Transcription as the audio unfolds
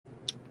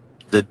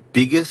The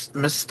biggest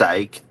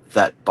mistake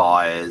that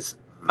buyers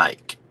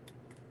make.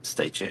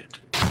 Stay tuned.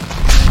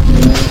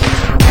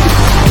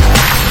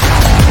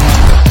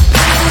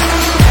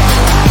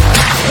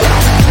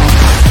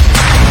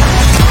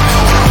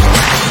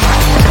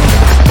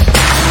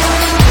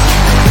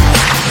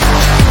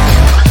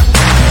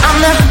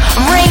 I'm the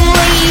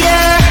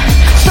ringleader,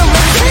 so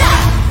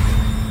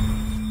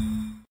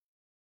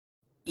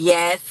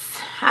yes,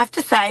 I have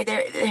to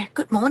say,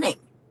 good morning.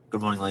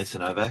 Good morning, Lisa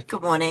Novak.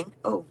 Good morning.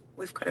 Oh,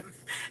 we've got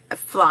a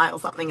fly or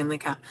something in the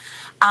car.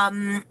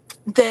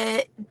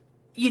 There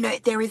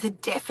is a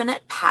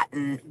definite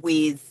pattern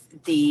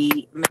with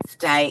the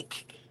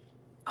mistake.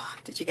 Oh,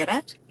 did you get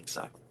it? I think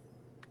so.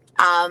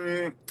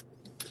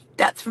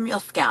 That's from your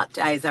scout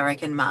days, I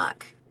reckon,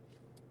 Mark.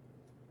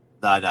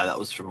 No, that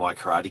was from my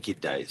Karate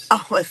Kid days.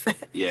 Oh, was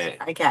it? Yeah.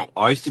 Okay.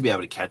 I used to be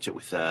able to catch it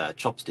with a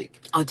chopstick.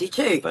 Oh, did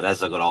you? But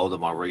as I got older,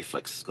 my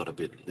reflexes got a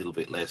little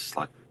bit less.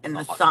 And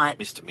the sight.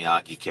 Mr.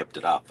 Miyagi kept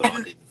it up, but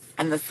I didn't.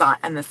 And the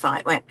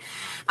sight went.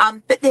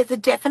 But there's a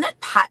definite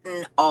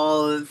pattern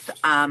of,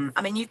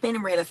 you've been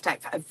in real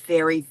estate for a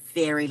very,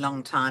 very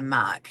long time,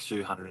 Mark.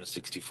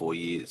 264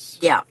 years.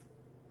 Yeah.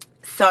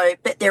 So,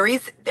 but there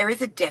is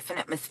a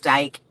definite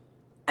mistake,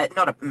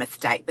 not a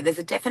mistake, but there's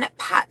a definite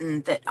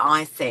pattern that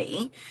I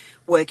see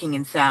working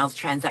in sales,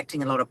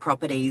 transacting a lot of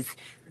properties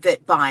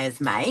that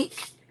buyers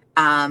make.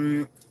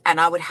 And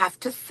I would have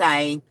to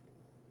say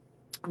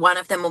one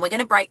of them, and we're going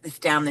to break this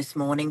down this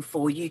morning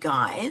for you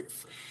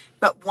guys,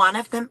 but one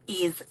of them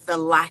is the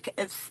lack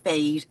of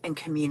speed and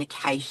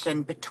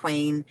communication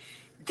between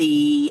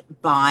the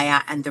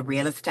buyer and the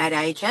real estate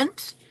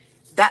agent.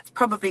 That's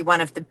probably one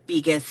of the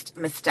biggest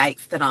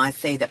mistakes that I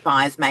see that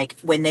buyers make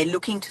when they're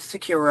looking to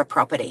secure a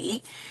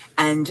property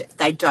and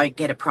they don't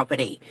get a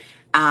property.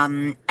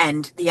 And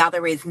the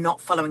other is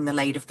not following the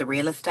lead of the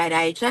real estate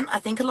agent. I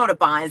think a lot of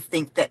buyers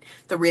think that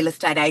the real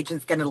estate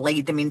agent's going to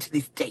lead them into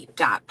this deep,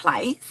 dark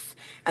place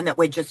and that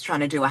we're just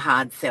trying to do a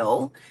hard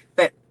sell.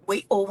 But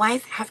we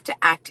always have to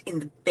act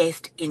in the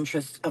best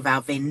interests of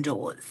our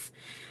vendors.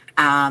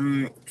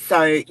 Following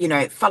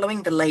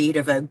the lead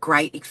of a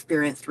great,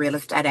 experienced real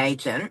estate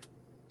agent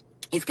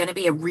is going to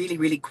be a really,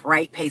 really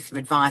great piece of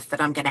advice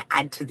that I'm going to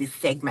add to this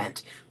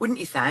segment. Wouldn't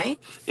you say?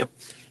 Yep.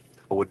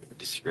 I wouldn't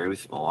disagree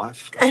with my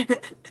wife.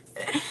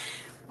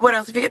 What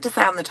else have you got to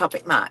say on the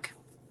topic, Mark?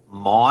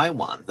 My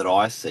one that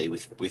I see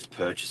with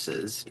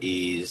purchases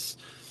is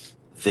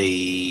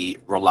the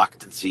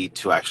reluctancy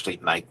to actually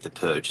make the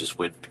purchase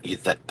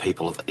that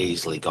people have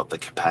easily got the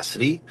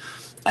capacity.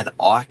 And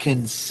I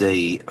can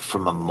see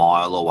from a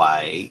mile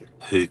away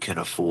who can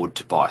afford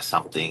to buy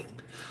something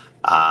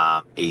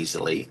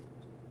easily.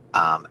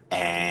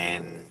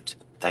 And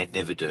they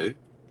never do.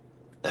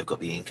 They've got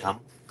the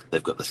income.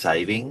 They've got the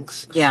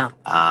savings. Yeah.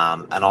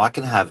 And I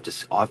can have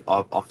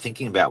I'm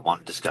thinking about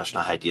one discussion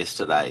I had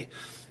yesterday.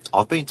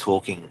 I've been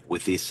talking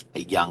with this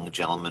young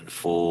gentleman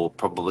for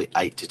probably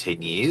 8 to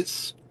 10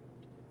 years.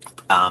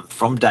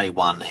 From day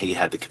one, he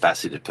had the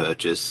capacity to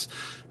purchase,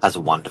 has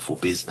a wonderful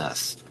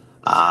business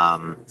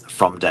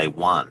from day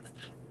one.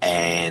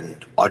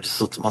 And I just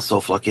thought to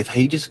myself, like, if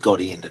he just got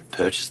in and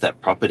purchased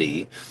that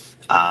property,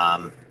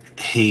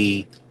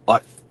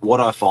 what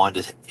I find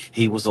is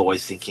he was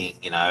always thinking,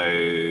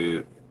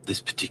 this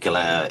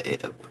particular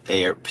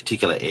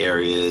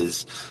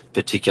areas,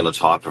 particular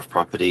type of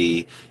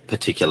property,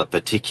 particular,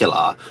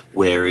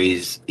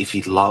 whereas if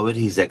he lowered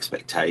his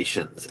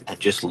expectations and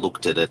just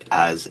looked at it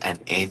as an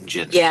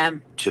engine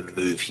to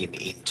move him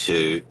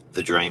into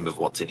the dream of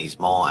what's in his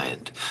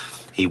mind,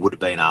 he would have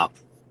been up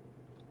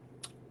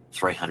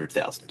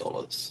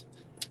 $300,000.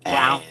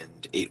 Wow.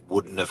 And it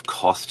wouldn't have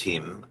cost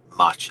him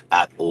much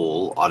at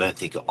all. I don't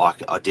think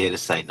I dare to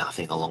say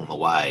nothing along the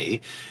way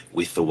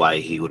with the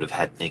way he would have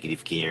had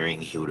negative gearing,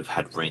 he would have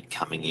had rent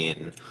coming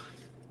in.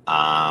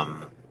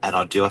 And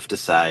I do have to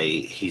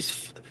say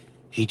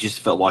he just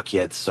felt like he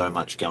had so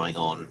much going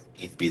on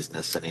in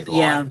business and in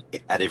life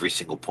at every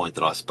single point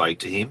that I spoke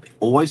to him.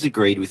 Always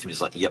agreed with him.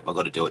 He's like, yep, I've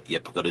got to do it.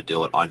 Yep, I've got to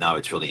do it. I know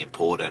it's really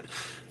important.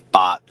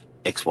 But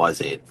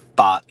XYZ,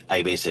 but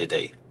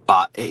ABCD.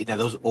 But, there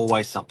was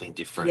always something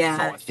different. Yeah,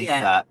 so I think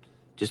that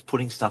just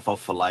putting stuff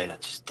off for later,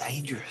 it's just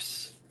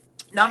dangerous.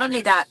 Not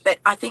only that, but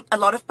I think a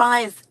lot of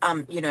buyers,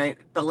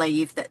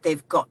 believe that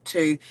they've got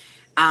to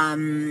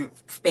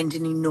spend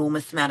an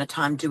enormous amount of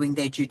time doing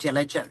their due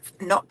diligence.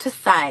 Not to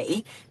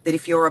say that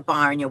if you're a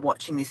buyer and you're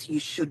watching this, you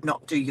should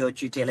not do your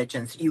due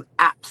diligence. You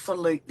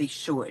absolutely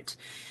should.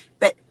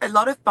 But a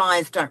lot of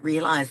buyers don't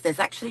realise there's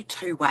actually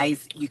two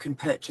ways you can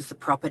purchase a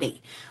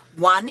property.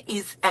 One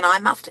is, and I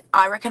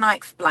reckon I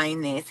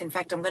explain this. In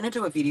fact, I'm going to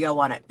do a video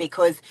on it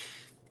because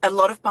a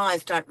lot of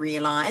buyers don't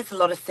realise, a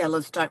lot of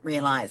sellers don't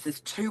realise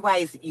there's two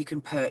ways that you can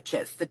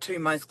purchase, the two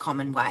most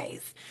common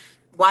ways.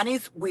 One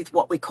is with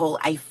what we call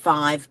a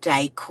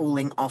 5-day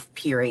cooling off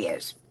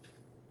period.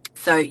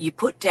 So you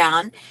put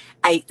down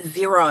a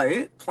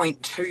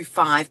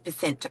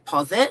 0.25%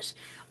 deposit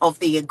of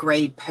the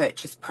agreed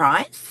purchase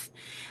price,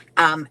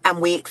 and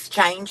we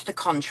exchange the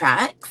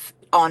contracts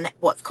on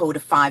what's called a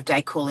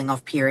 5-day cooling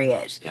off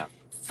period. Yeah.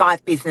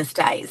 5 business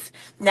days.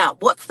 Now,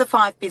 what's the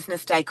 5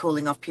 business day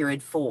cooling off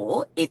period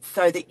for? It's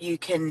so that you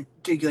can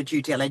do your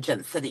due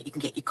diligence, so that you can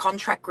get your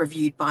contract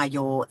reviewed by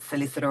your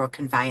solicitor or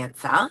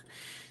conveyancer,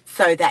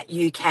 so that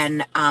you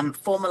can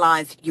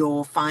formalise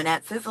your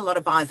finances. A lot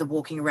of buyers are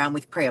walking around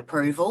with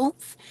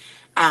pre-approvals,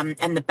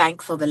 and the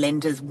banks or the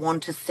lenders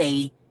want to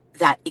see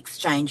that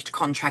exchanged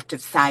contract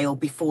of sale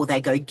before they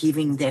go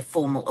giving their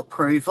formal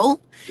approval.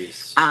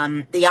 Yes.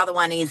 The other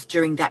one is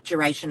during that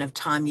duration of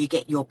time, you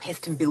get your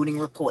pest and building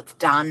reports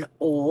done,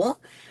 or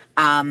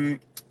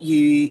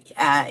you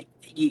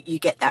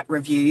get that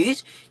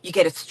reviewed. You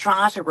get a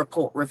strata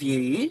report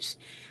reviewed.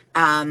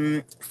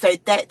 So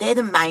they're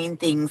the main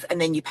things,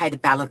 and then you pay the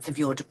balance of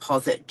your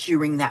deposit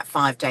during that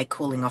 5-day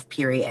cooling off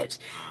period.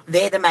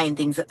 They're the main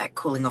things that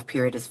cooling off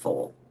period is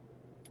for.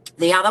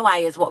 The other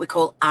way is what we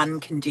call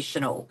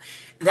unconditional.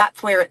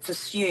 That's where it's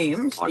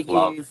assumed Like that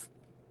love.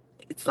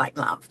 it's like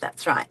love,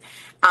 that's right.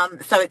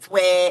 So it's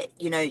where,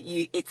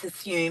 it's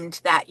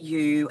assumed that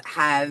you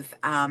have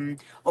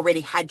already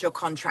had your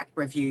contract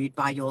reviewed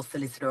by your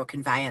solicitor or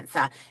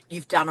conveyancer,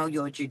 you've done all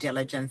your due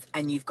diligence,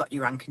 and you've got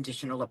your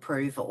unconditional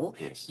approval.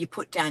 Yes. You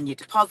put down your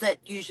deposit,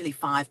 usually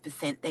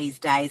 5% these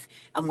days,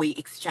 and we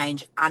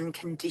exchange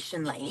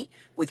unconditionally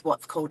with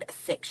what's called a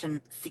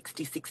Section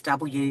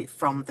 66W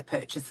from the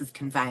purchaser's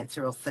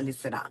conveyancer or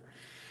solicitor.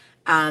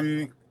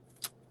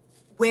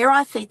 Where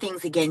I see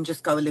things again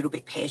just go a little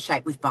bit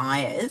pear-shaped with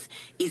buyers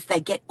is they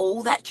get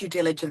all that due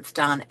diligence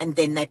done and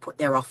then they put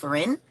their offer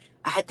in.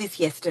 I had this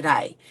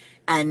yesterday,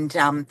 and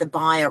the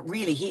buyer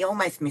really, he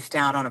almost missed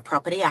out on a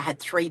property. I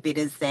had 3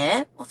 bidders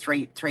there, or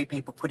three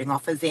people putting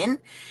offers in,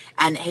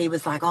 and he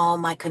was like, "Oh,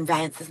 my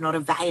conveyance is not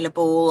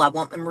available. I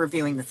want them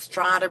reviewing the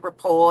strata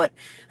report."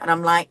 And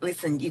I'm like,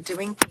 "Listen, you're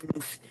doing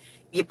things.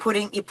 You're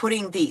putting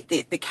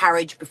the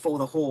carriage before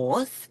the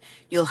horse.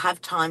 You'll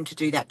have time to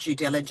do that due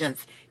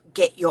diligence.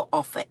 Get your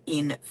offer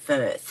in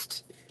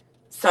first."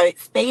 So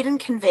speed and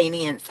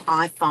convenience,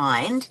 I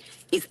find,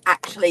 is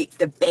actually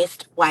the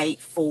best way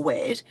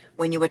forward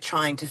when you are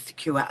trying to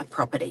secure a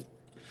property.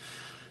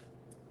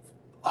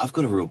 I've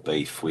got a real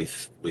beef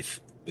with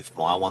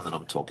my one that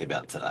I'm talking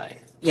about today.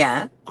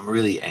 Yeah. I'm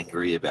really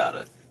angry about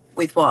it.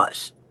 With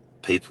what?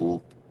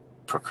 People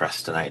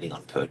procrastinating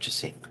on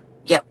purchasing.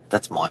 Yep.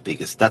 That's my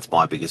biggest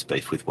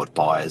beef with what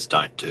buyers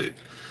don't do.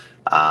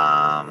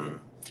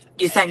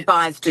 You're saying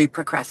buyers do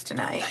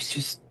procrastinate? They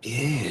just,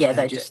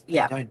 they do.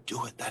 Yeah. They don't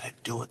do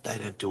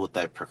it.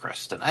 They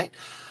procrastinate.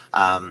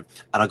 And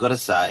I got to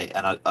say,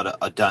 and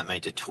I don't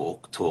mean to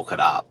talk it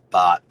up,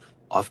 but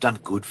I've done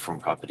good from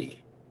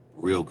property,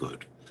 real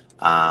good.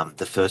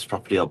 The first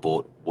property I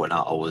bought when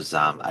I was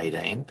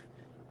 18,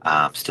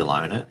 still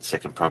own it.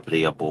 Second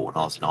property I bought when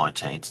I was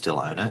 19, still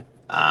own it.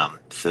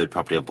 Third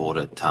property I bought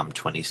at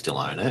 20, still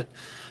own it.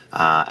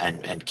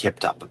 And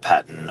kept up a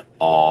pattern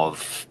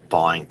of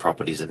buying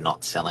properties and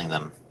not selling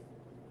them.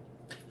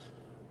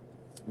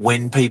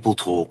 When people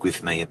talk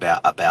with me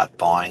about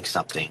buying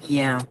something,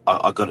 Yeah.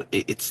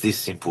 it's this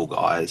simple,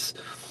 guys.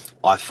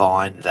 I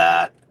find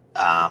that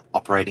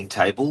operating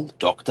table,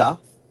 doctor,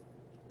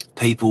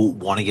 people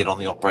want to get on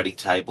the operating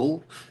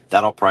table.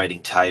 That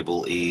operating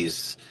table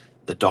is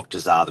the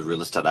doctors are the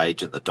real estate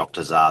agent. The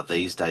doctors are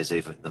these days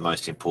even the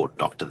most important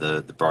doctor,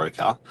 the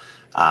broker.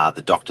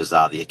 The doctors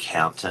are the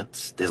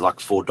accountants. There's like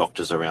 4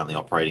 doctors around the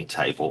operating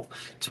table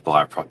to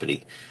buy a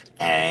property,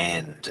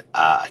 and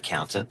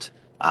accountant,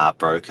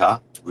 broker,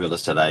 real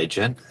estate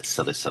agent,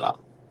 solicitor,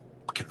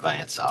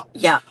 conveyancer.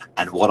 Yeah.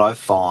 And what I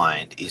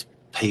find is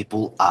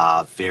people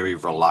are very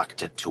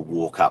reluctant to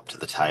walk up to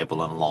the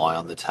table and lie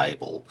on the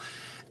table.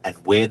 And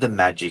where the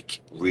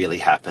magic really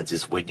happens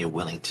is when you're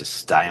willing to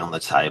stay on the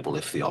table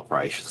if the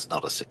operation's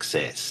not a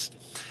success.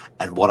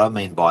 And what I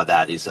mean by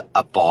that is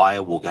a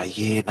buyer will go,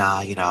 and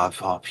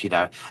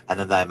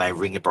then they may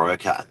ring a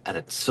broker and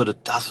it sort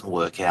of doesn't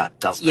work out,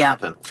 doesn't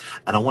happen.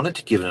 And I wanted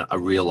to give a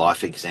real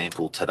life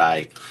example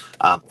today.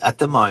 At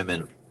the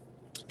moment,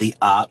 the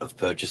art of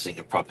purchasing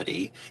a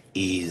property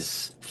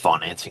is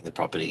financing the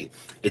property.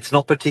 It's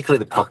not particularly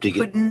the property.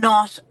 Could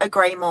not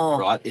agree more.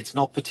 Right? It's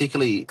not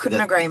particularly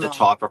the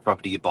type of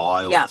property you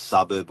buy, or the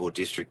suburb or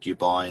district you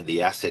buy, and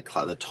the asset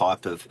class, the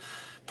type of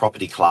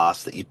property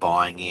class that you're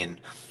buying in,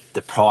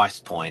 the price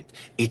point.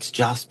 It's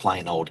just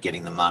plain old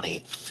getting the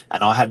money.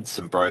 And I had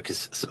some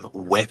brokers, some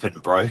weapon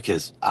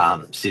brokers,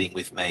 sitting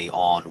with me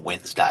on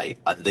Wednesday,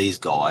 and these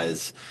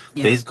guys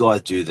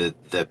do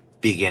the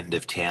big end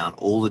of town.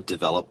 A lot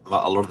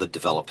of the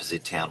developers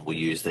in town will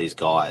use these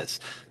guys.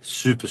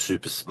 Super,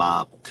 super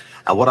smart.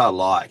 And what I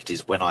liked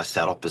is when I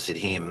sat opposite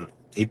him,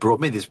 he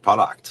brought me this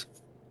product.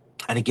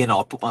 And again,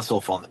 I put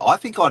myself on. I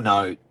think I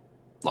know,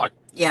 I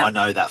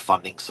know that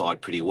funding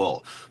side pretty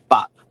well.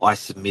 But I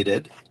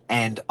submitted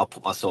and I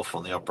put myself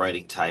on the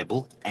operating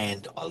table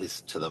and I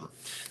listened to them.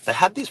 They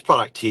had this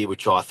product here,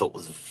 which I thought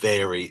was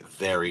very,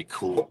 very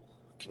cool.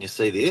 Can you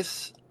see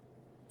this?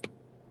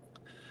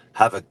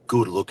 Have a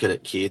good look at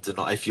it, kids. And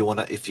if you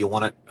want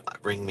to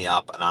ring me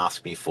up and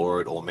ask me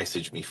for it or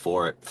message me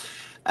for it.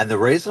 And the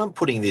reason I'm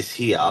putting this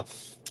here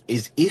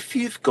is if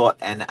you've got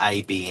an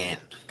ABN,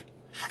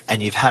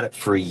 and you've had it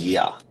for a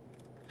year,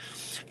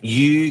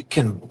 you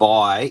can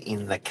buy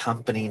in the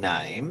company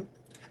name,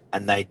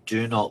 and they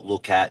do not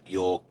look at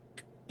your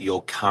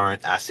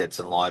current assets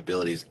and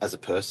liabilities as a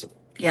person.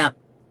 Yeah.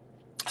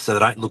 So they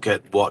don't look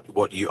at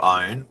what you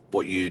own,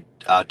 what you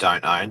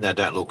don't own. They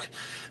don't look.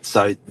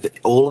 So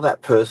all of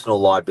that personal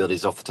liability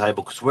is off the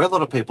table, because where a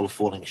lot of people are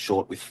falling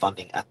short with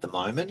funding at the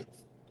moment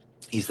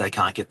is they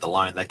can't get the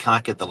loan. They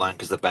can't get the loan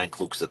because the bank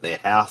looks at their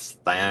house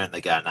they own.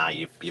 They go, no,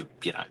 you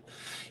know,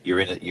 you're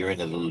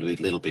in a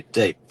little bit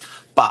deep.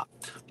 But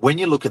when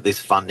you look at this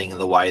funding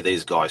and the way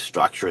these guys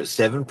structure it,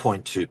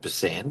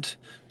 7.2%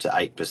 to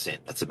 8%.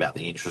 That's about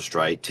the interest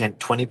rate.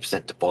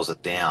 20%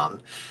 deposit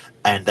down,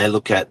 and they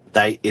look at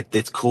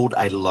it's called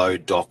a low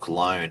doc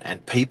loan,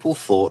 and people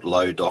thought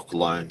low doc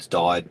loans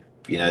died,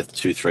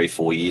 2, 3,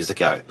 4 years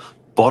ago.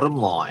 Bottom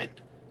line,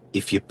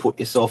 if you put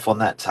yourself on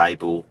that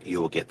table, you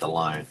will get the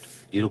loan.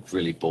 You look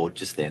really bored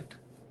just then.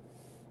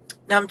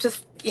 No, I'm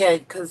just, yeah,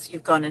 because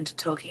you've gone into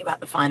talking about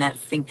the finance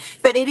thing.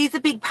 But it is a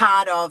big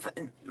part of,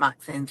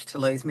 Mark seems to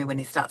lose me when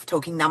he starts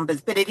talking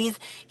numbers, but it is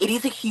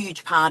a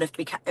huge part of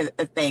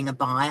being a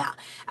buyer.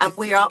 And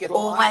we are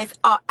always,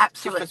 oh,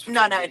 absolutely.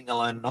 No, Getting a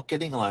loan, not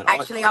getting a loan.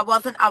 Actually, I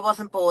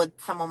wasn't bored.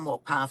 Someone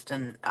walked past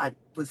and I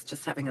was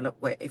just having a look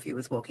if he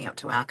was walking up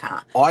to our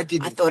car. I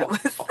thought it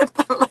was the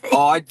police.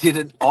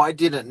 I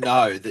didn't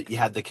know that you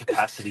had the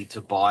capacity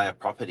to buy a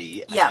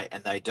property. Yeah.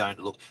 And they don't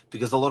look,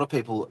 because a lot of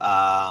people,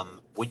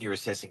 when you're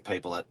assessing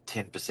people at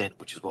 10%,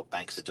 which is what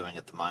banks are doing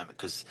at the moment,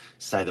 because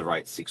say the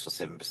rate's 6 or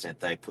 7%,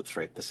 they put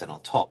 3%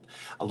 on top.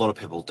 A lot of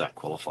people don't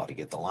qualify to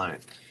get the loan,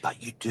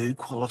 but you do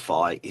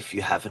qualify if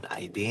you have an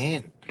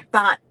ABN.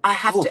 But I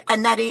have to,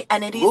 and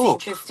it is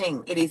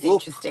interesting. It is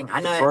interesting.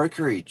 I know.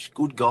 Brokerage,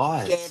 good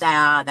guys.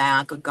 Yeah, they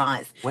are good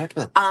guys.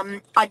 Weapons.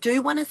 I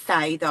do want to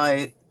say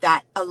though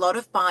that a lot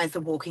of buyers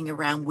are walking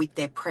around with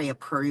their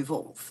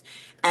pre-approvals,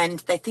 and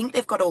they think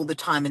they've got all the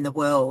time in the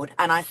world.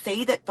 And I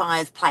see that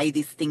buyers play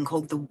this thing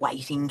called the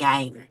waiting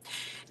game.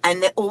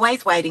 And they're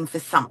always waiting for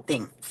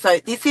something. So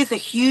this is a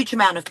huge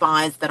amount of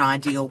buyers that I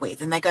deal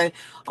with. And they go,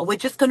 oh, we're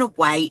just going to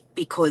wait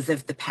because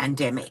of the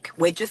pandemic.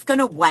 We're just going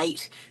to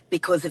wait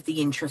because of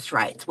the interest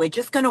rates. We're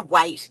just going to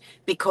wait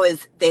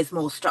because there's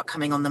more stock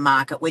coming on the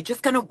market. We're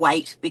just going to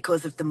wait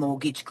because of the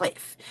mortgage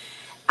cliff.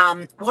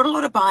 What a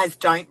lot of buyers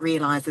don't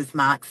realise, as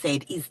Mark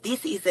said, is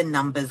this is a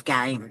numbers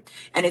game.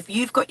 And if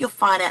you've got your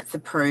finance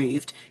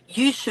approved,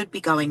 you should be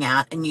going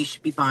out and you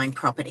should be buying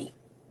property.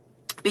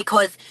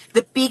 Because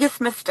the biggest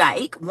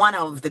mistake, one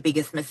of the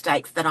biggest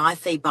mistakes that I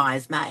see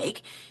buyers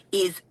make,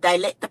 is they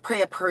let the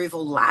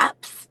pre-approval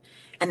lapse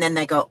and then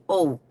they go,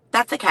 oh,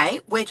 that's okay.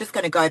 We're just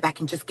going to go back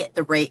and just get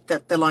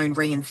the loan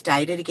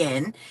reinstated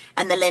again.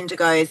 And the lender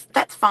goes,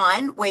 that's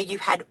fine, where you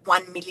had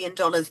 $1 million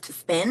to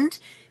spend.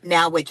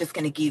 Now we're just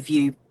going to give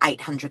you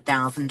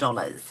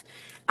 $800,000.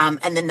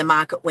 And then the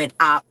market went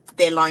up,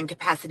 their loan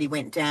capacity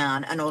went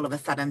down, and all of a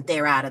sudden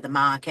they're out of the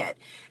market.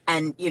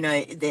 And,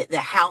 the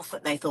house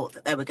that they thought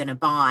that they were going to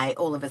buy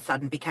all of a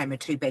sudden became a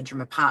 2-bedroom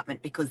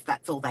apartment because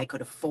that's all they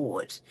could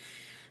afford.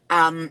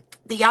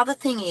 The other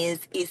thing is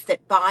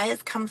that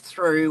buyers come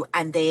through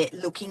and they're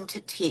looking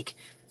to tick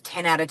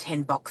 10 out of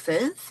 10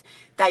 boxes.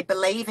 They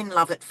believe in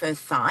love at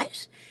first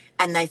sight,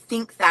 and they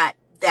think that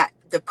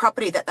the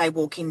property that they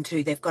walk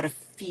into, they've got to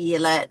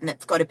feel it, and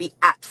it's got to be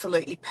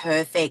absolutely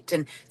perfect,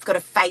 and it's got to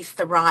face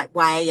the right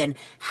way and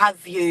have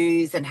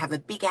views and have a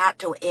big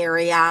outdoor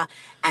area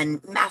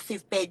and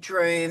massive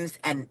bedrooms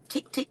and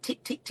tick, tick,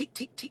 tick, tick, tick,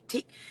 tick, tick,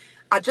 tick.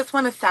 I just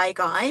want to say,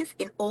 guys,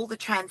 in all the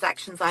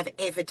transactions I've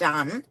ever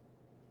done,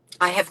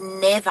 I have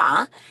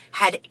never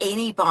had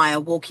any buyer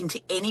walk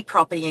into any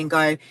property and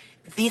go,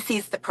 this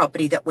is the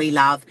property that we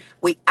love.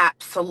 We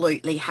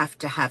absolutely have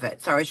to have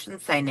it. So I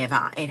shouldn't say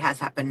never. It has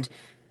happened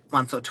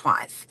once or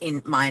twice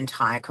in my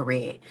entire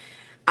career.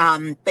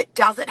 But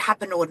does it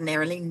happen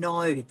ordinarily?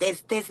 No.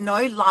 There's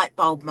no light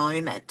bulb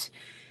moment.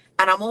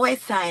 And I'm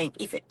always saying,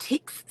 if it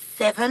ticks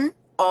 7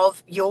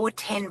 of your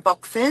 10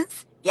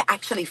 boxes, you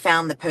actually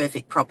found the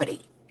perfect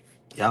property.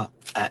 Yeah,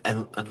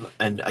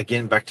 and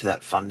again, back to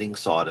that funding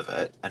side of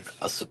it, and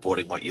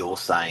supporting what you're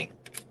saying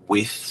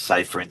with,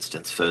 say, for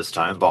instance, first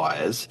home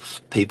buyers,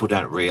 people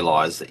don't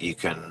realise that you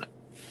can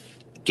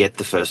get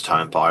the first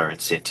home buyer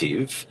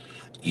incentive.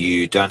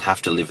 You don't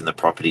have to live in the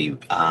property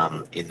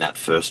in that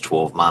first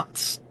 12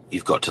 months.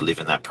 You've got to live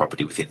in that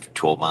property within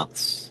 12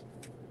 months.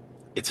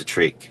 It's a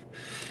trick.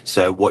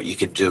 So what you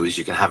can do is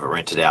you can have it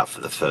rented out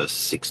for the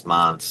first 6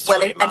 months.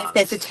 Well, and if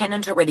there's a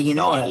tenant already in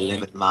there,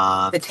 11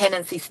 months, the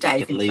tenancy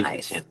stays in leave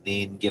place. the tenant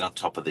in, get on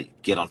top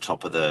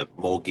of the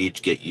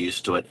mortgage, get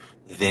used to it,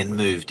 then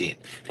moved in.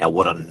 Now,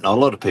 what not a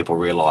lot of people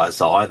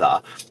realise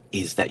either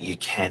is that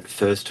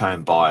first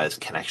home buyers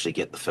can actually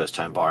get the first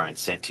home buyer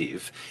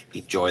incentive,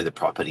 enjoy the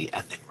property,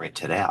 and then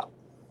rent it out.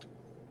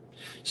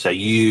 So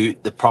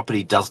the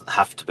property doesn't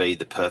have to be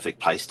the perfect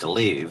place to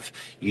live.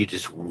 You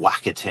just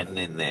whack a tenant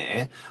in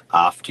there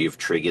after you've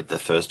triggered the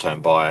first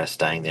home buyer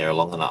staying there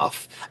long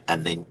enough,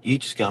 and then you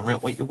just go and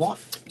rent what you want.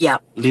 Yeah.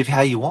 Live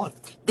how you want.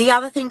 The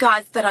other thing,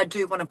 guys, that I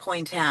do want to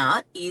point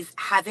out is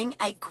having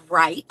a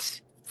great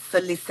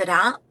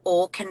solicitor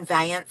or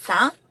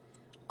conveyancer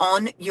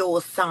on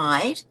your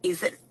side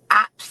is an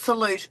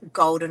absolute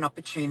golden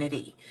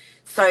opportunity.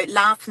 So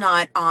last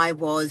night I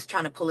was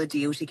trying to pull a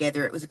deal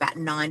together. It was about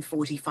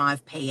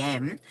 9:45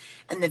 p.m.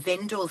 and the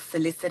vendor's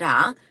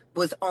solicitor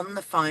was on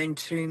the phone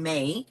to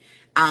me,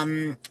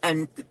 and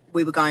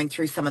we were going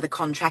through some of the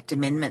contract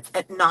amendments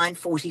at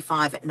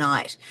 9:45 at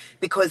night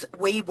because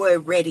we were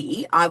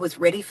ready. I was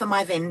ready for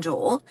my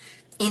vendor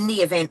in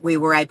the event we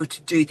were able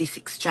to do this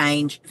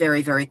exchange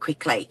very, very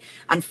quickly.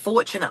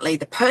 Unfortunately,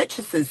 the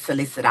purchaser's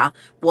solicitor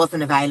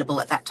wasn't available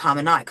at that time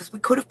of night because we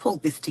could have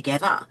pulled this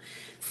together.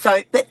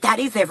 So, but that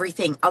is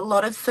everything. A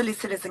lot of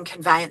solicitors and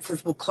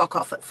conveyancers will clock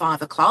off at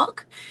 5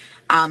 o'clock.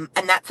 And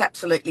that's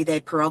absolutely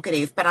their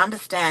prerogative. But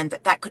understand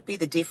that that could be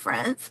the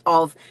difference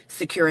of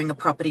securing a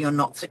property or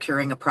not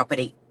securing a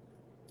property.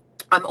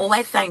 I'm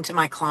always saying to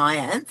my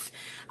clients,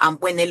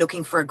 when they're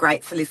looking for a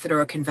great solicitor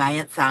or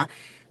conveyancer,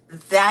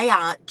 they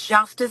are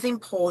just as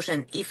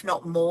important, if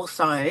not more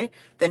so,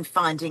 than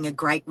finding a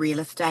great real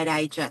estate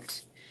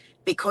agent.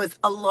 Because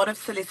a lot of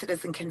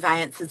solicitors and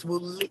conveyancers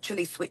will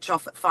literally switch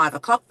off at 5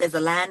 o'clock. There's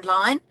a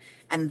landline,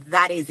 and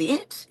that is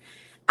it.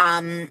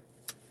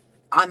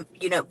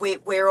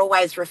 We're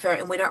always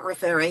referring, and we don't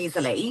refer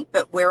easily,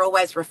 but we're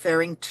always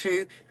referring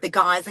to the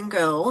guys and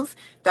girls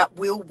that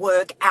will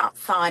work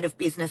outside of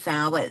business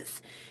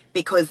hours,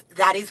 because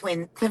that is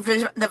when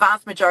the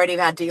vast majority of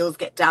our deals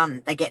get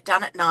done. They get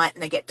done at night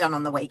and they get done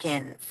on the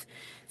weekends.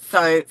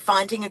 So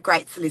finding a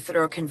great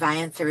solicitor or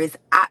conveyancer is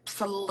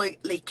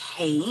absolutely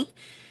key,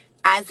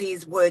 as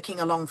is working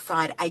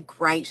alongside a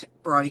great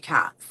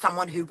broker,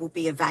 someone who will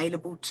be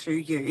available to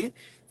you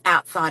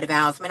outside of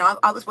hours. I mean,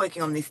 I was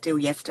working on this deal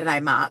yesterday,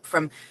 Mark,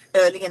 from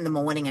early in the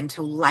morning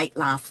until late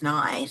last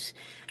night.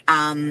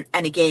 And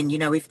again,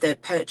 if the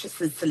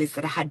purchaser's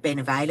solicitor had been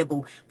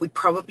available, we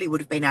probably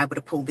would have been able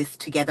to pull this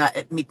together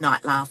at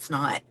midnight last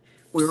night.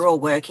 We were all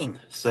working.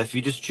 So if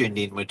you just tuned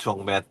in, we're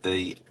talking about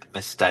the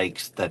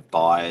mistakes that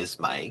buyers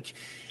make.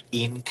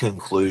 In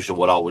conclusion,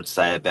 what I would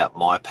say about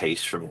my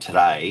piece from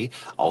today,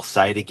 I'll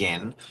say it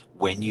again.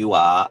 When you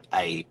are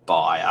a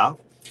buyer,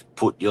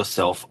 put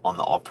yourself on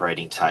the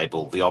operating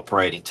table. The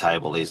operating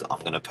table is, I'm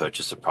going to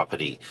purchase a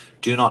property.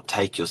 Do not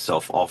take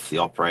yourself off the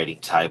operating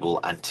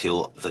table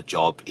until the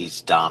job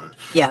is done.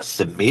 Yeah.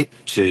 Submit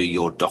to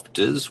your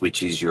doctors,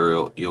 which is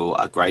you're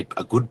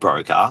a good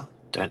broker.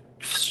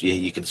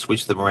 You can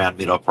switch them around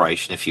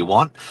mid-operation if you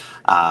want.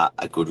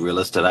 A good real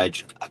estate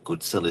agent, a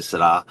good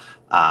solicitor,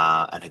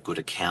 and a good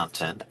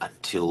accountant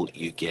until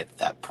you get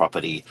that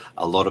property.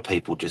 A lot of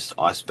people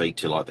I speak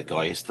to, like the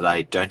guy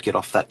yesterday, don't get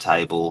off that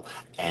table,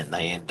 and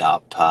they end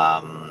up,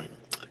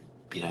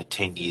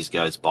 10 years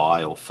goes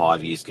by or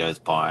 5 years goes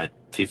by,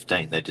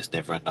 15, they just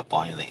never end up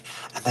buying anything.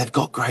 And they've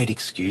got great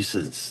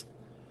excuses.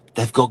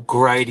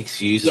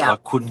 Yeah. I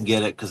couldn't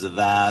get it because of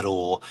that,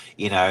 or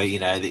the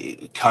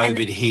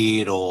COVID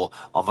hit, or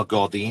oh my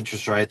god, the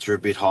interest rates are a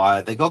bit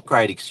higher. They got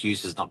great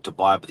excuses not to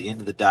buy, but at the end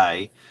of the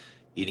day,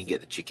 you didn't get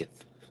the chicken.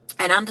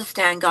 And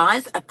understand,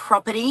 guys, a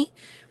property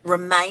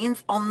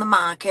remains on the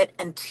market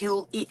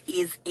until it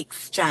is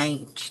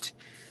exchanged,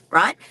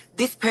 right?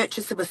 This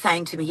purchaser was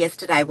saying to me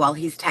yesterday, while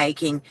he's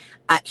taking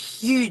a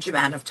huge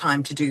amount of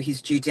time to do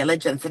his due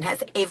diligence and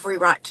has every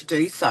right to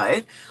do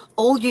so,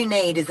 all you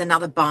need is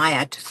another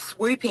buyer to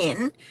swoop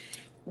in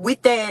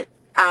with their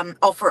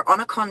offer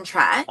on a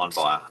contract.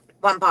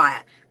 One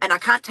buyer. And I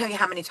can't tell you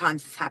how many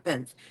times this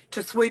happens,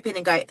 to swoop in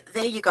and go,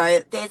 there you go,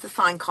 there's a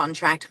signed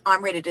contract.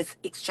 I'm ready to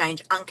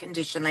exchange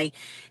unconditionally.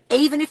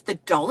 Even if the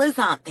dollars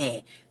aren't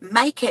there,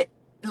 make it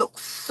look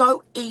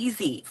so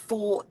easy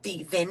for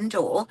the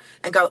vendor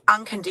and go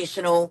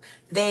unconditional.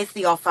 There's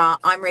the offer.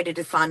 I'm ready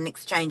to sign an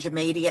exchange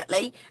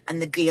immediately,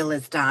 and the deal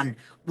is done,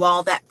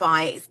 while that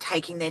buyer is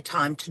taking their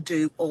time to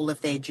do all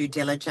of their due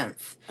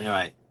diligence.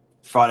 Anyway,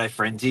 Friday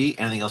Frenzy.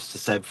 Anything else to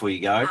say before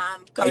you go?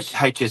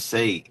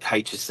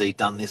 HSC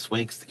done this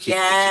week. The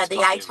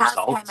ATAS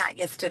came out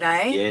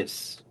yesterday.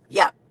 Yes.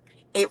 Yep.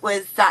 It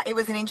was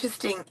an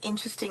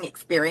interesting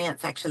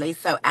experience, actually.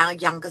 So our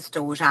youngest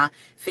daughter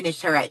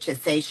finished her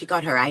HSC. She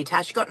got her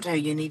ATAS. She got into her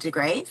uni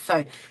degree,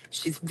 so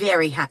she's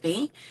very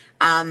happy.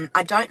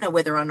 I don't know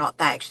whether or not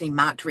they actually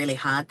marked really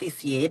hard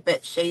this year,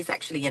 but she's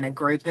actually in a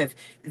group of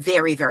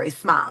very, very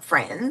smart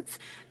friends.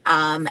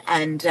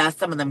 And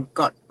some of them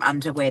got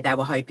under where they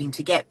were hoping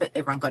to get, but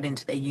everyone got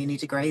into their uni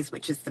degrees,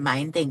 which is the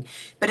main thing.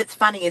 But it's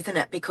funny, isn't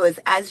it? Because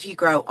as you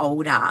grow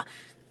older,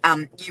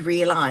 you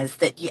realise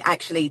that you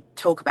actually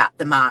talk about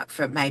the mark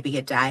for maybe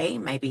a day,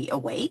 maybe a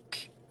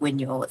week, when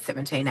you're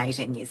 17,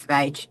 18 years of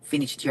age,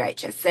 finished your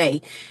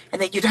HSC,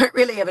 and then you don't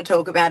really ever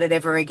talk about it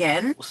ever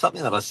again. Well,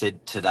 something that I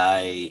said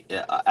today,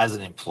 as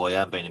an employer,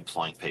 I've been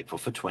employing people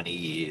for 20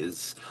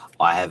 years.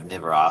 I have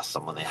never asked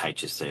someone their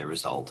HSC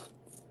result.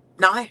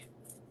 No.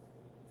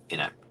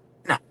 No.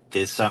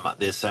 There's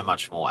so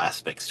much more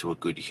aspects to a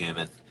good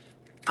human.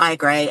 I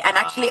agree. And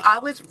actually,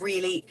 But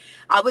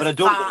her daughter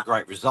got a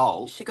great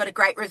result. She got a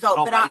great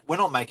result. We're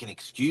not making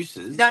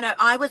excuses. No,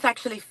 I was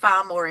actually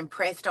far more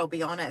impressed, I'll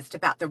be honest,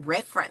 about the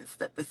reference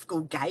that the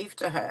school gave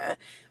to her,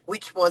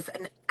 which was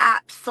an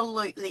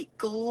absolutely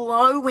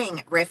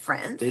glowing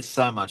reference. There's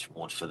so much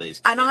more for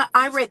these. And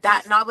I read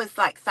that and I was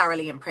like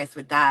thoroughly impressed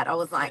with that. I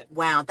was like,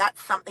 wow,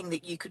 that's something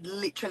that you could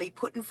literally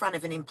put in front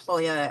of an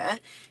employer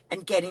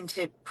and get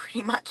into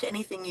pretty much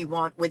anything you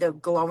want with a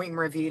glowing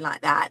review like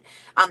that.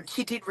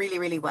 She did really,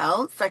 really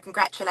well. So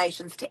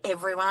congratulations to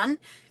everyone.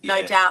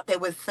 No doubt there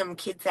was some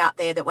kids out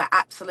there that were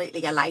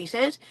absolutely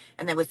elated,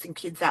 and there was some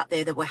kids out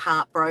there that were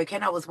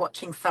heartbroken. I was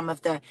watching some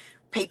of the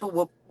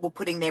people were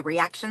putting their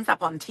reactions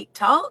up on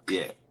TikTok.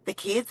 Yeah. The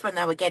kids when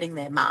they were getting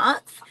their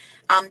marks.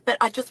 But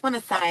I just want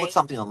to say, I put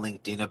something on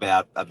LinkedIn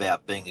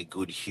about being a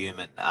good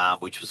human,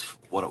 which was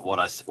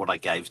what I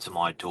gave to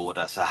my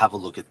daughter. So have a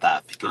look at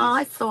that, because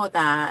I saw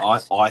that.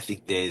 I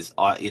think there's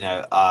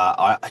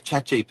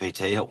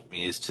ChatGPT helped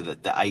me as to the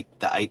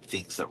eight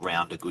things that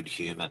round a good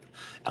human,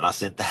 and I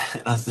sent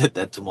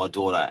that to my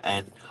daughter,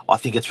 and I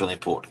think it's really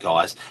important,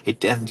 guys.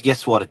 And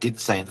guess what? It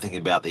didn't say anything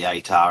about the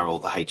ATAR or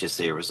the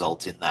HSC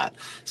results in that.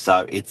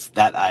 So it's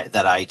that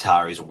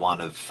ATAR is one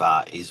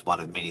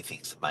of many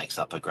things that makes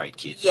up a great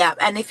kid. Yeah,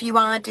 and if you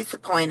are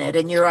disappointed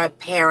and you're a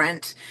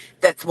parent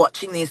that's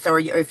watching this, or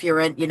if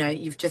you're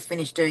you've just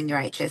finished doing your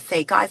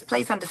HSC, guys,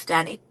 please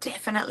understand it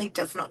definitely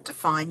does not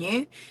define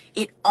you.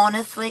 It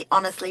honestly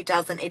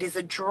doesn't. It is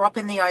a drop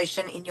in the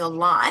ocean in your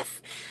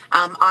life.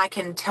 I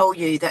can tell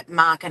you that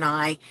Mark and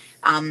I,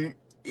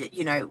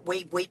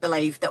 we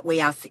believe that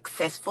we are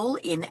successful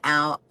in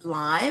our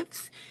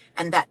lives,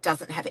 and that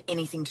doesn't have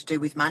anything to do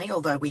with money,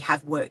 although we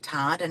have worked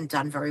hard and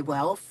done very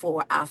well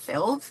for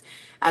ourselves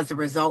as a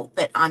result.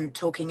 But I'm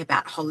talking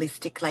about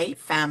holistically,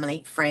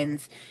 family,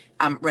 friends,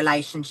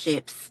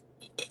 relationships,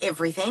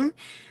 everything.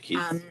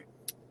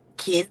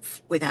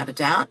 Kids, without a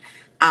doubt.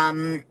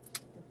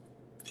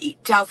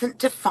 It doesn't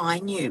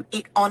define you.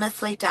 It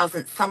honestly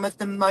doesn't. Some of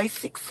the most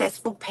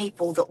successful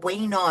people that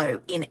we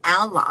know in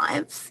our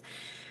lives,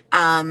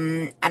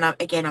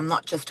 again, I'm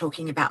not just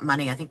talking about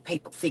money. I think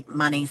people think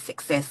money,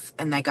 success,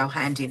 and they go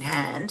hand in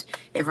hand.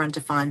 Everyone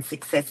defines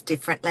success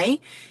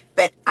differently.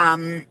 But,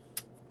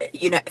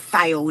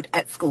 failed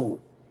at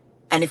school.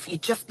 And if you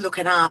just look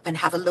it up and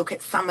have a look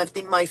at some of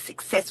the most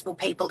successful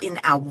people in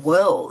our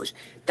world,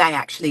 they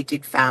actually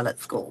did fail at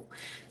school.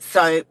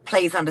 So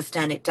please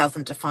understand it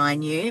doesn't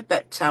define you,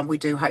 but we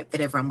do hope that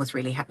everyone was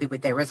really happy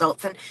with their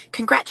results. And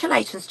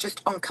congratulations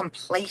just on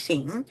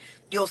completing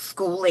your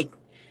schooling.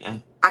 Yeah.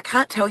 I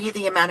can't tell you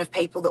the amount of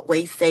people that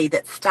we see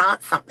that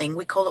start something,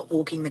 we call it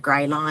walking the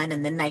grey line,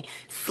 and then they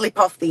slip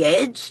off the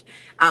edge.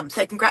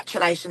 So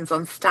congratulations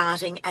on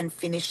starting and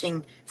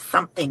finishing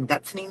something.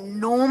 That's an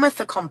enormous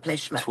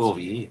accomplishment. 12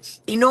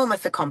 years.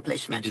 Enormous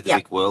accomplishment. Into the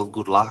big world,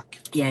 good luck.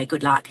 Yeah,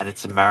 good luck. And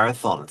it's a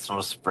marathon, it's not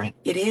a sprint.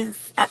 It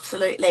is,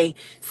 absolutely.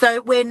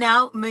 So we're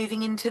now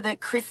moving into the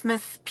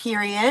Christmas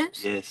period.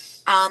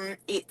 Yes.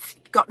 It's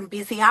gotten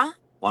busier.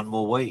 One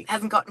more week.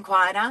 Hasn't gotten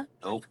quieter.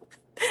 Nope.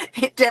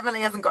 It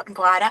definitely hasn't gotten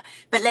quieter,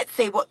 but let's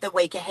see what the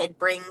week ahead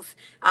brings.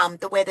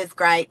 The weather's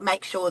great.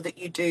 Make sure that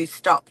you do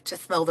stop to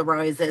smell the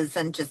roses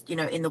and just,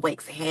 in the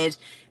weeks ahead,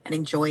 and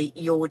enjoy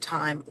your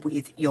time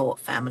with your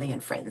family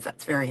and friends.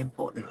 That's very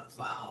important.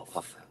 Wow,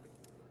 love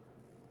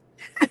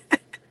that.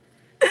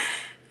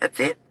 That's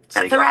it.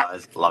 See you That's a wrap.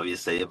 guys. Love you.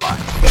 See you.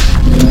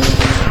 Bye.